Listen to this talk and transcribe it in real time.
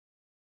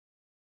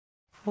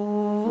नहमदहु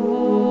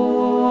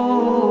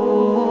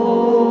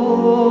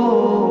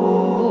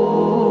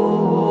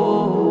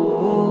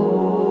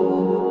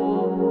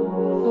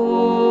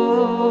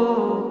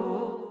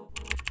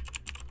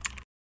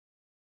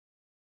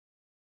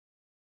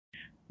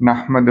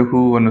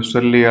व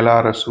नुसल्ली अला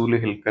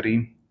रसूलिहिल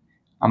करीम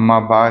अम्मा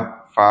बाद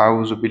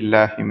फ़अऊज़ु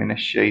बिल्लाहि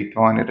मिनश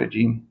शैतानिर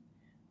रजीम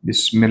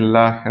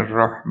बिस्मिल्लाहिर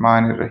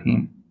रहमानिर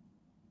रहीम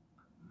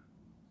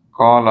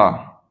क़ाला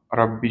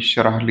रब्बि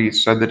इश्रह ली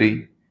सदरी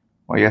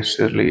व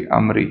यस्सिर ली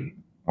अमरी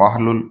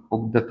वहलुल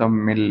उक़दतम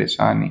मिन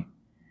लिसानी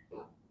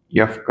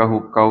यफ़क़हु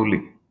क़ौली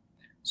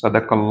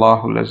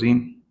सदक़ल्लाहुल अज़ीम.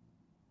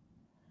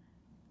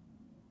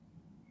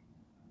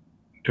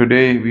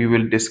 Today we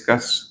will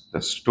discuss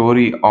the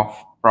story of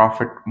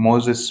Prophet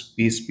Moses,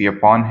 peace be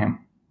upon him,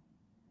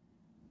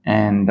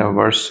 and the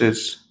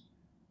verses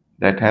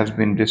that has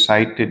been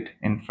recited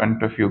in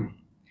front of you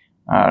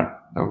are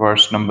the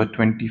verse number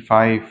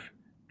 25,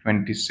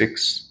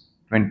 26,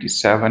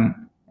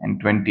 27 and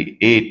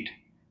 28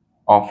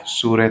 of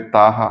Surah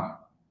Taha,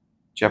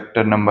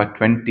 chapter number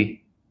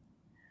 20,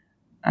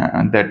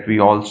 and that we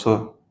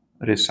also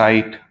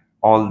recite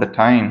all the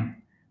time.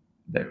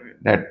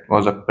 That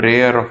was a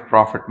prayer of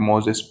Prophet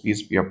Moses,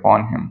 peace be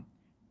upon him,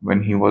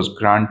 when he was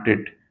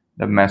granted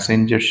the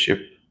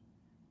messengership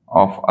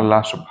of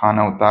Allah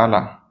subhanahu wa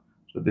ta'ala.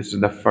 So this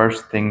is the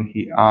first thing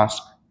he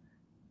asked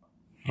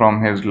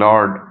from his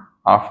Lord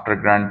after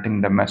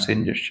granting the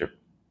messengership.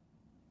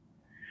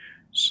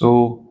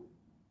 So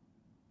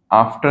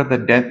after the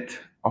death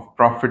of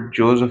Prophet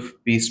Joseph,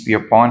 peace be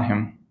upon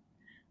him,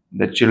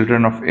 the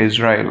children of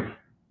Israel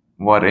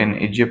were in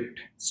Egypt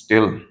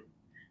still,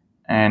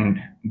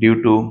 and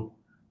due to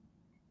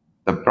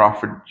the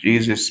Prophet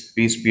Jesus,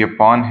 peace be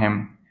upon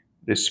him,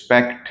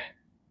 respect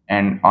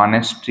and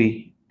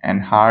honesty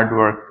and hard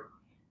work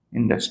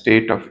in the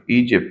state of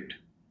Egypt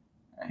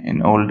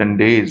in olden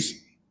days,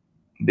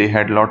 they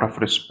had a lot of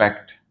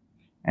respect,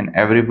 and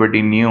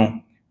everybody knew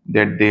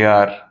that they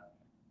are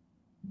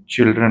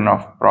children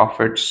of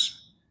prophets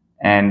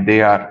and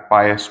they are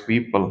pious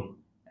people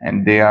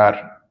and they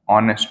are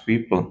honest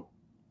people.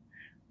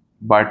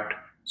 But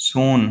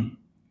soon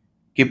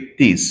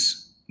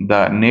Kiptis,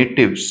 the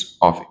natives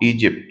of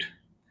Egypt,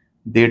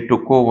 they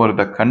took over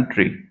the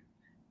country,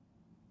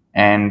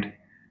 and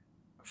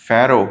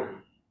Pharaoh,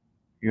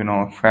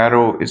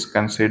 Pharaoh is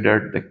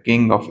considered the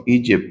king of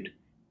Egypt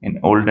in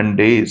olden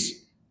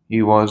days.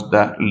 He was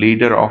the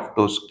leader of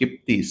those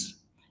Kiptis,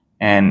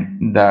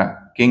 and the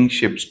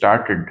kingship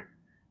started,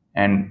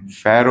 and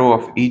Pharaoh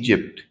of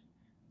Egypt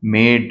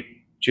made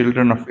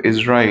children of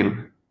Israel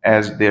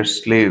as their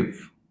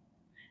slave,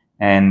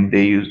 and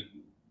the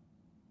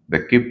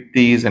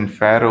Kiptis and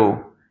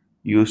Pharaoh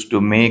used to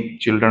make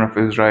children of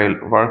Israel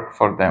work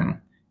for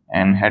them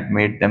and had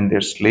made them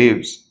their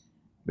slaves,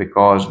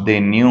 because they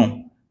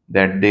knew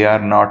that they are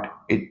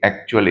not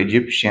actual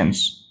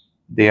Egyptians.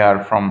 They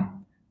are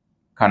from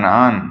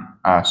Canaan,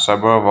 a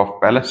suburb of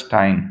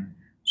Palestine.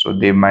 So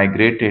they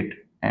migrated,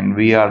 and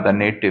we are the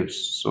natives.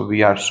 So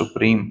we are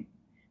supreme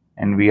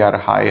and we are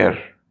higher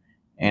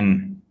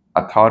in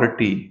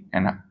authority,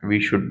 and we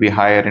should be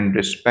higher in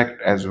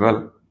respect as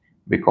well,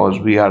 because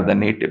we are the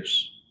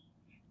natives.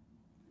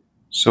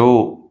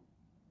 So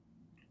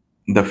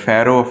the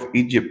Pharaoh of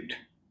Egypt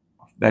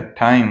of that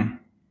time,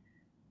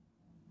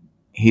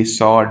 he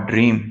saw a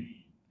dream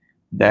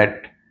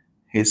that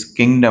his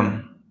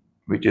kingdom,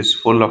 which is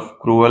full of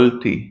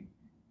cruelty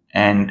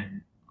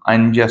and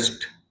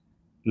unjust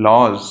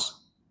laws,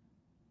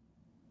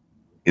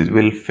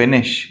 will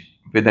finish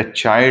with a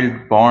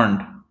child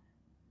born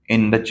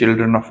in the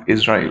children of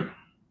Israel.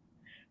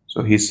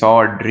 So he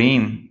saw a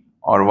dream,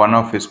 or one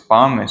of his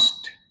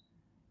palmists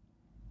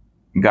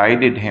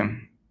guided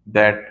him,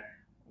 that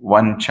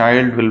one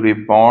child will be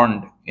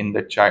born in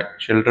the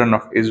children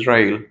of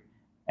Israel,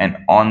 and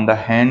on the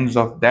hands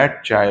of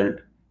that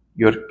child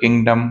your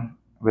kingdom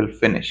will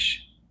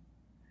finish.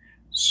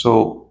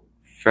 So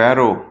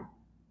Pharaoh,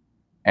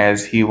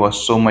 as he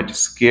was so much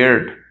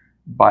scared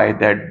by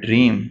that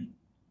dream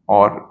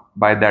or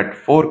by that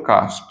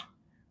forecast,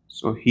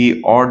 so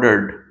he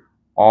ordered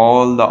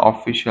all the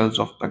officials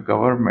of the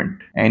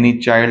government, any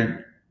child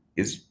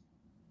is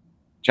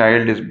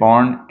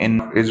born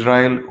in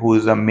Israel who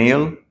is a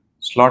male,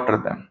 slaughter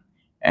them,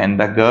 and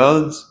the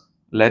girls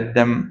let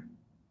them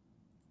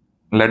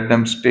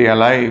stay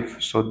alive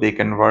so they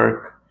can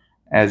work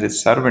as a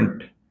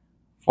servant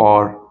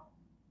for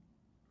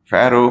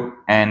Pharaoh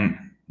and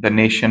the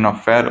nation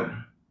of Pharaoh.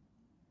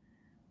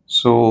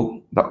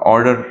 So the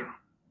order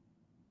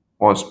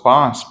was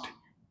passed,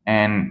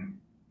 and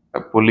the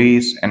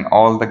police and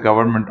all the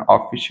government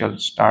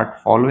officials start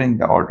following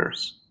the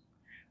orders.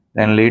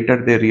 Then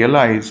later they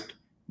realized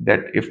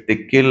that if they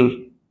kill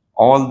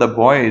all the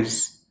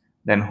boys,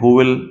 then who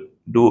will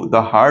do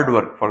the hard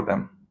work for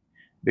them?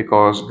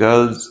 Because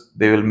girls,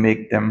 they will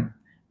make them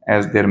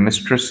as their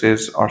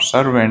mistresses or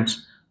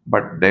servants,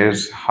 but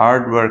there's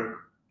hard work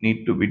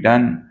need to be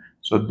done,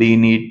 so they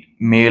need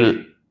male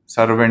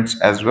servants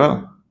as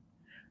well.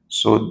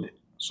 So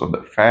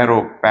the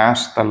Pharaoh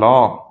passed the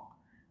law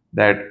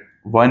that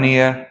 1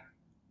 year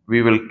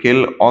we will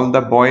kill all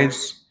the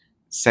boys,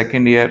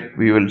 second year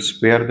we will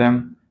spare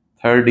them,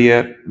 third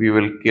year we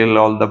will kill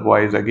all the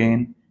boys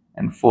again,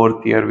 and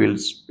fourth year we'll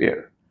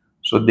spare.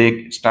 So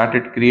they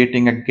started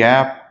creating a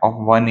gap of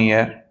 1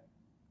 year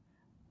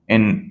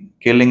in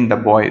killing the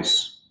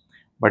boys,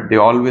 but they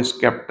always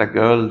kept the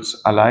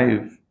girls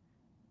alive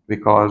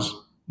because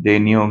they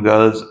knew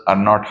girls are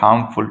not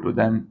harmful to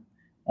them,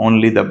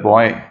 only the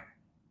boy.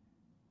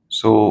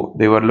 So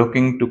they were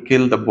looking to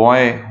kill the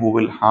boy who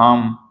will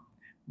harm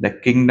the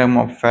kingdom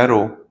of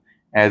Pharaoh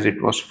as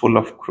it was full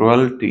of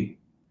cruelty.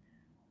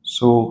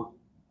 So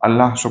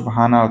Allah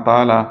subhanahu wa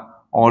ta'ala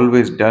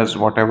always does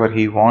whatever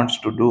He wants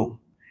to do.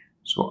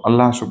 So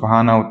Allah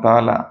subhanahu wa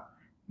ta'ala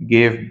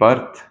gave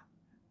birth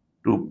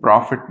to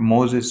Prophet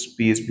Moses,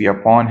 peace be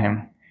upon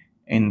him,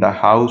 in the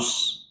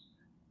house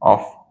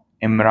of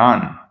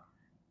Imran.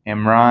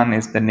 Imran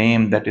is the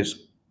name that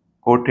is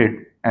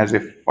quoted as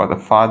if for the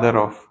father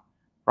of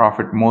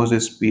Prophet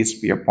Moses, peace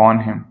be upon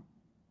him.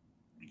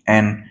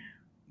 And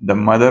the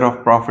mother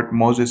of Prophet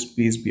Moses,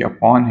 peace be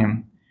upon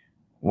him,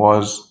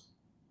 was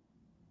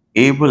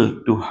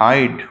able to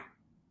hide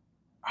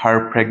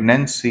her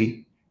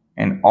pregnancy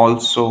and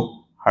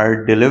also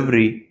her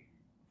delivery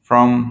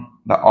from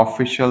the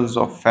officials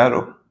of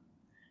Pharaoh.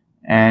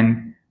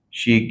 And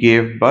she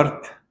gave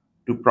birth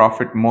to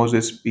Prophet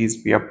Moses, peace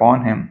be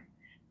upon him,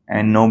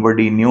 and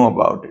nobody knew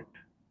about it.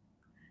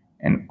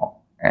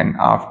 And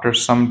after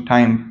some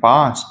time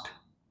passed,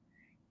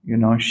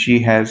 she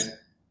has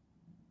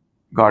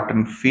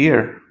gotten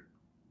fear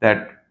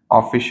that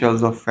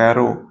officials of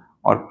Pharaoh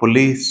or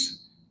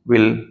police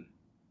will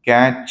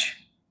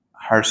catch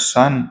her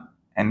son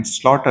and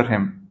slaughter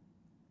him.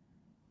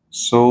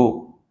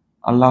 So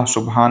Allah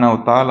subhanahu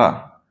wa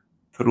ta'ala,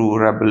 through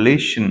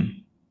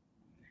revelation,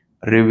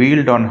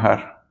 revealed on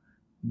her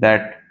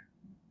that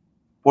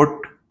put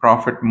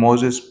Prophet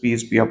Moses,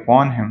 peace be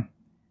upon him,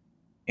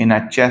 in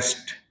a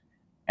chest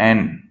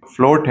and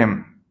float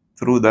him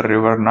through the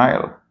river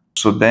Nile.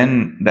 So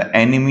then the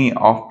enemy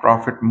of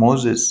Prophet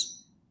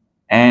Moses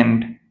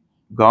and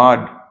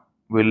God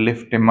will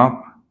lift him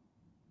up.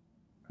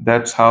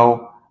 That's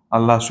how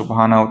Allah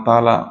subhanahu wa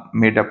ta'ala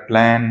made a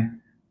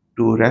plan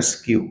to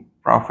rescue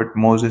Prophet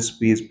Moses,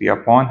 peace be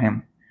upon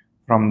him,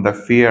 from the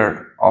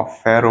fear of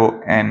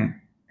Pharaoh and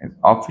his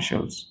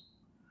officials.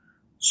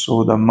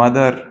 So the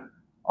mother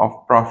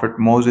of Prophet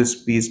Moses,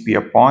 peace be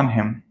upon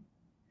him,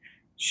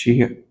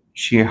 she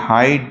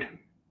hid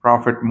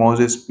Prophet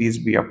Moses, peace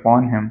be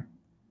upon him,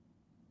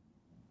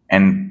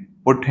 and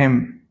put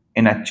him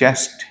in a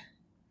chest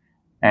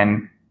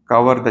and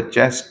cover the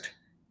chest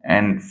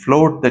and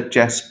float the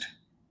chest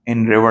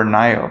in river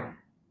Nile,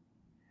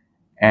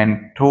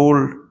 and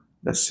told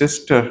the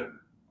sister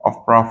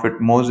of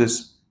Prophet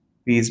Moses,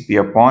 peace be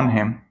upon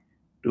him,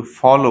 to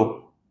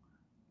follow,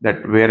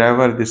 that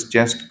wherever this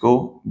chest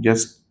go,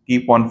 just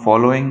keep on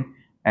following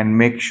and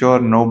make sure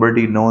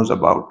nobody knows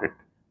about it,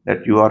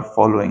 that you are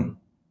following.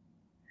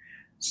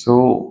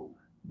 So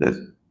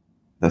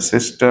the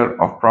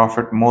sister of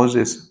Prophet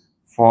Moses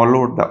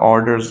followed the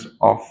orders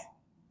of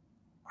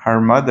her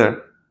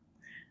mother.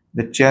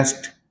 The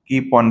chest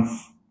keep on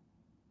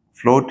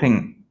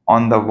floating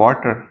on the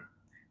water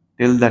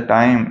till the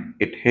time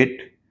it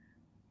hit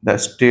the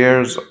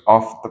stairs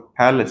of the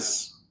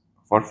palace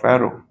for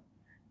Pharaoh.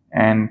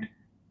 And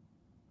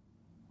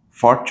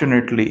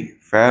fortunately,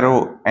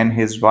 Pharaoh and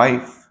his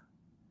wife,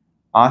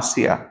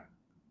 Asya,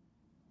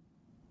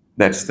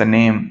 that's the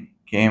name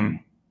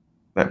came,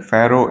 that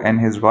Pharaoh and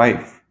his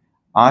wife,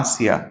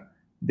 Asya,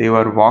 they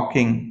were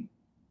walking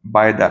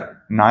by the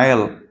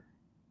Nile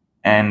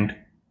and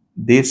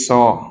they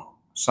saw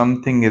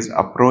something is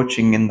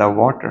approaching in the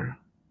water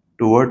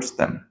towards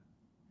them.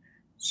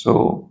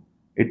 So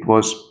it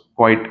was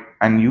quite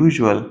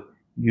unusual.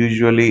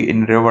 Usually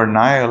in river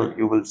Nile,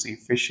 you will see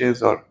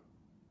fishes or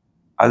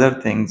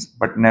other things,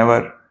 but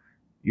never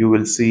you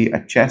will see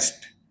a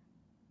chest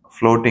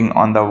floating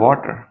on the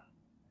water.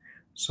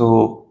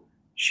 So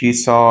she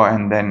saw,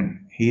 and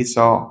then he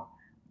saw.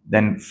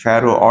 Then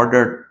Pharaoh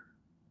ordered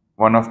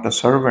one of the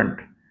servant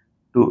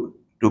to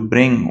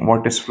bring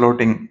what is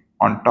floating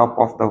on top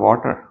of the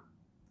water.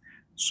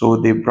 So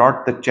they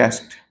brought the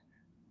chest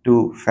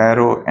to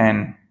Pharaoh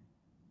and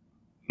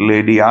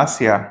Lady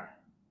Asya.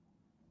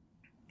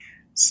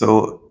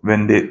 So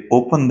when they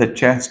opened the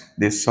chest,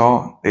 they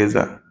saw there's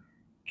a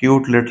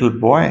cute little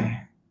boy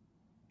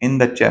in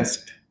the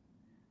chest.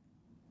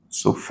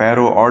 So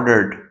Pharaoh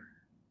ordered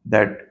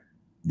that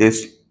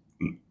this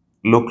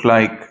look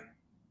like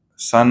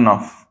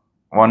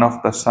one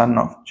of the son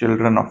of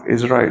children of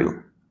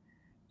Israel.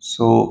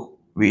 So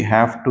we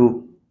have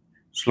to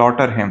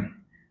slaughter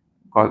him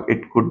because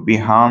it could be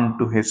harm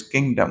to his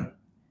kingdom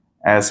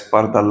as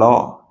per the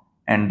law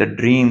and the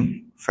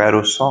dream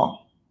Pharaoh saw.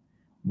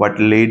 But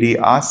Lady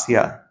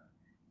Asya,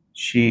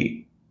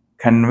 she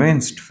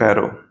convinced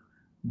Pharaoh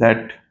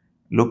that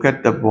look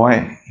at the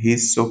boy,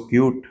 he's so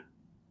cute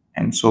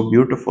and so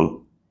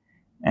beautiful,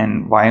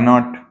 and why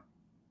not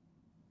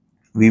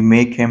we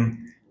make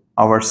him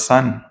our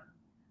son,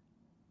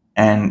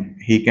 and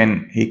he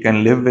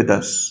can live with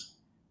us.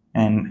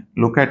 And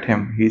look at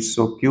him, he's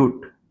so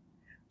cute.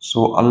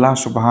 So Allah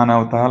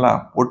subhanahu wa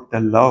ta'ala put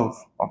the love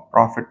of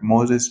Prophet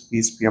Moses,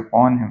 peace be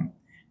upon him,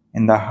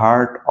 in the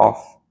heart of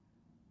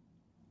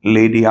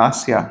Lady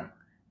Asia,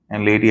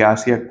 and Lady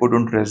Asia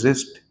couldn't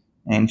resist,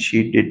 and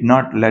she did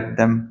not let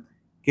them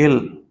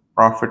kill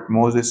Prophet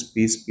Moses,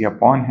 peace be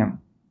upon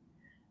him.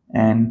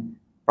 And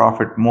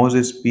Prophet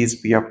Moses, peace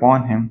be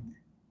upon him,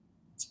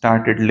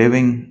 started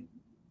living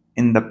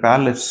in the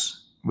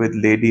palace with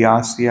Lady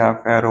Asia,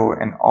 Pharaoh,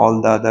 and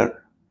all the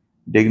other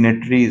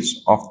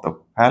dignitaries of the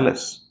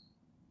palace.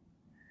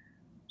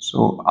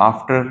 So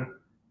after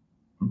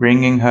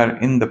bringing her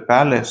in the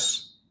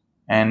palace,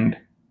 and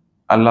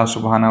Allah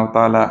subhanahu wa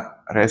ta'ala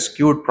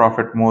rescued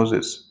Prophet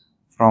Moses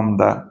from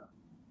the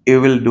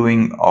evil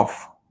doing of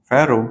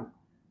Pharaoh,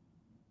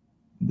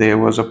 there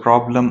was a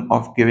problem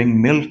of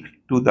giving milk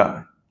to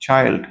the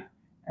child,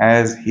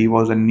 as he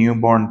was a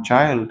newborn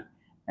child,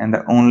 and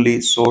the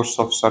only source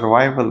of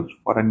survival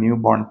for a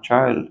newborn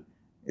child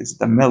is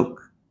the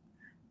milk.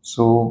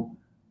 So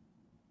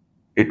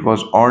it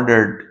was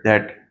ordered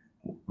that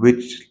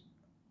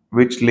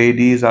which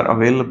ladies are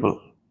available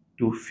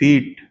to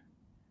feed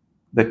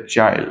the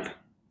child.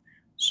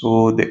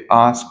 So they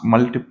asked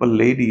multiple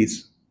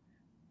ladies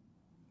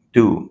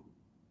to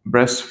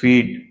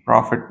breastfeed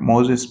Prophet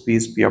Moses,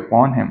 peace be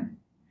upon him.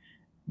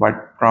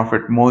 But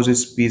Prophet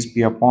Moses, peace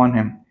be upon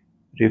him,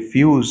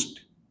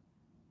 refused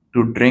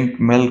to drink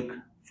milk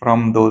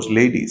from those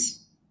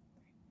ladies.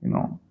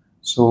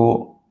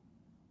 So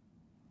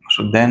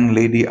then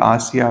Lady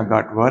Asia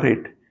got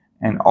worried,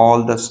 and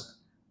all the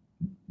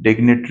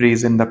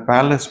dignitaries in the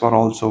palace were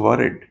also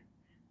worried.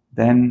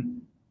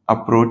 Then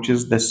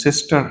approaches the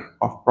sister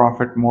of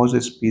Prophet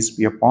Moses, peace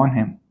be upon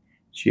him.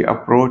 She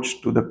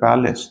approached to the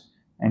palace,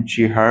 and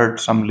she heard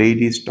some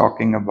ladies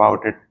talking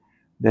about it,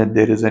 that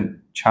there is a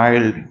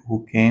child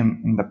who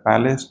came in the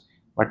palace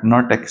but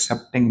not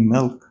accepting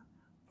milk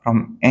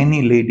from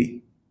any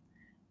lady.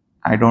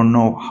 I don't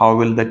know how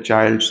will the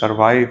child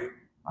survive.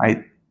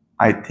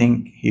 I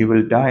think he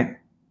will die.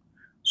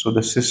 So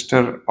the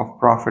sister of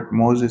Prophet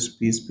Moses,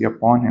 peace be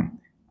upon him,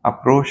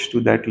 approached to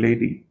that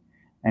lady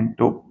and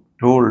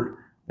told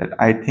that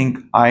I think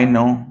I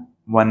know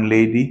one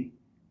lady.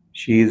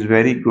 She is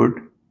very good,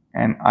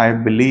 and I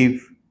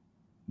believe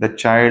the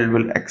child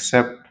will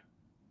accept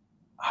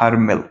her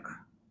milk.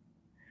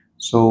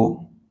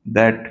 So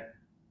that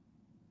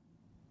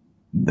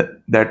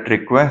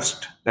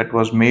request that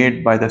was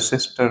made by the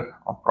sister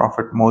of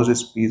Prophet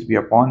Moses, peace be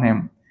upon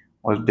him,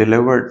 was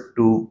delivered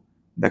to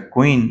the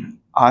queen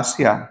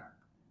Asia,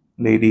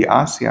 Lady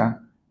Asia,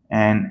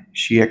 and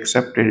she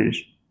accepted it.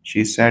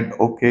 She said,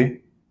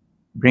 okay,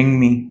 bring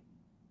me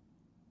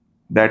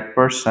that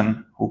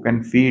person who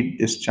can feed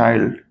this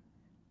child.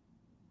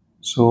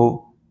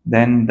 So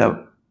then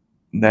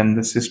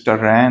the sister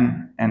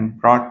ran and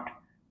brought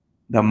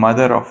the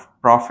mother of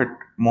Prophet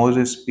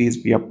Moses, peace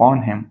be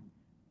upon him,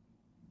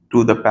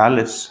 to the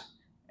palace.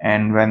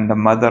 And when the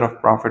mother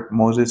of Prophet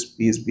Moses,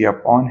 peace be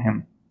upon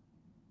him,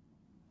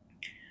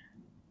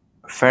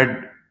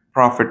 fed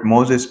Prophet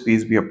Moses,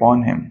 peace be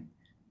upon him,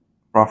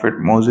 Prophet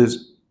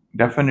Moses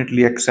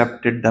definitely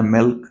accepted the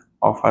milk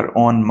of her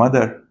own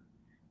mother,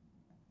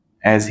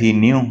 as he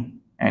knew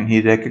and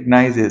he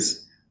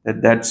recognizes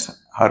that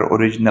that's her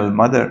original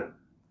mother.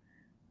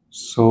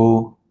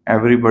 So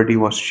everybody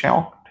was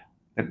shocked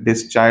that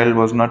this child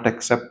was not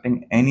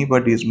accepting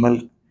anybody's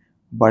milk,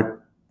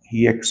 but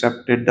he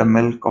accepted the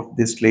milk of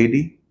this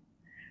lady.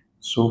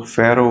 So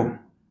Pharaoh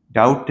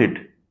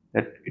doubted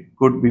that it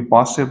could be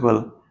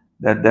possible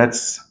that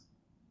that's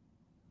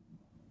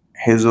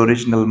his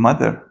original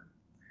mother.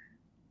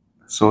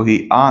 So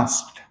he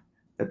asked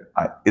that,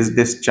 is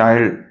this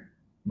child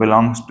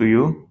belongs to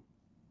you?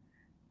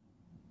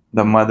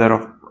 The mother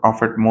of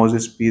Prophet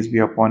Moses, peace be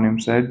upon him,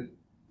 said,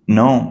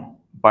 no,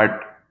 but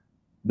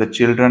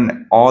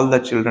all the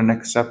children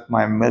accept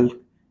my milk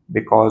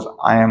because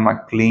I am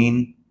a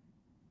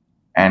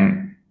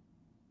and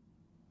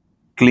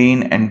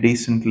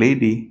decent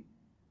lady.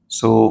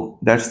 So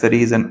that's the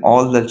reason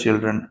all the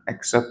children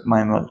accept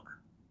my milk.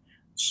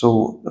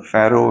 So the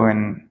Pharaoh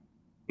and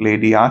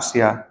Lady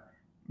Asia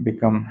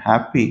become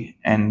happy,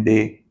 and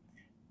they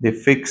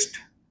fixed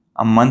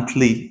a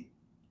monthly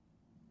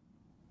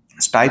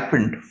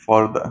stipend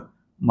for the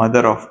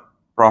mother of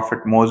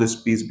Prophet Moses,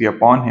 peace be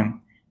upon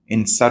him,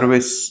 in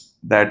service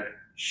that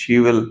she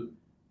will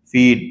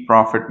feed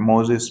Prophet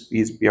Moses,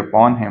 peace be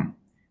upon him,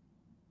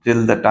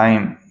 till the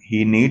time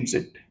he needs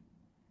it.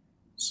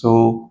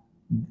 So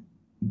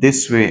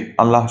this way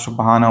Allah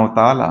subhanahu wa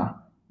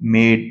ta'ala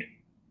made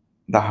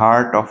the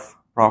heart of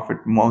Prophet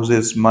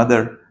Moses'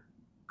 mother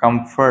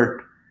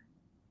comfort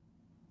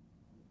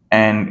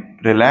and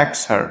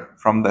relax her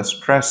from the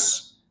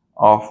stress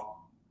of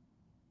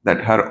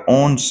that her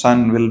own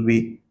son will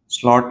be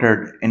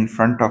slaughtered in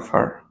front of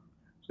her.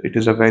 So it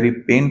is a very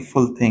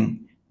painful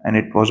thing, and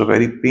it was a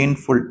very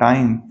painful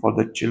time for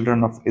the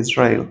children of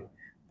Israel,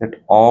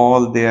 that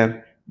all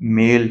their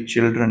male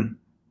children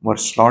were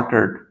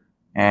slaughtered,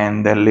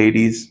 and the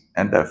ladies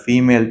and the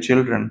female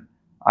children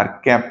are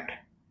kept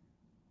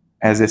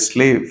as a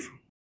slave.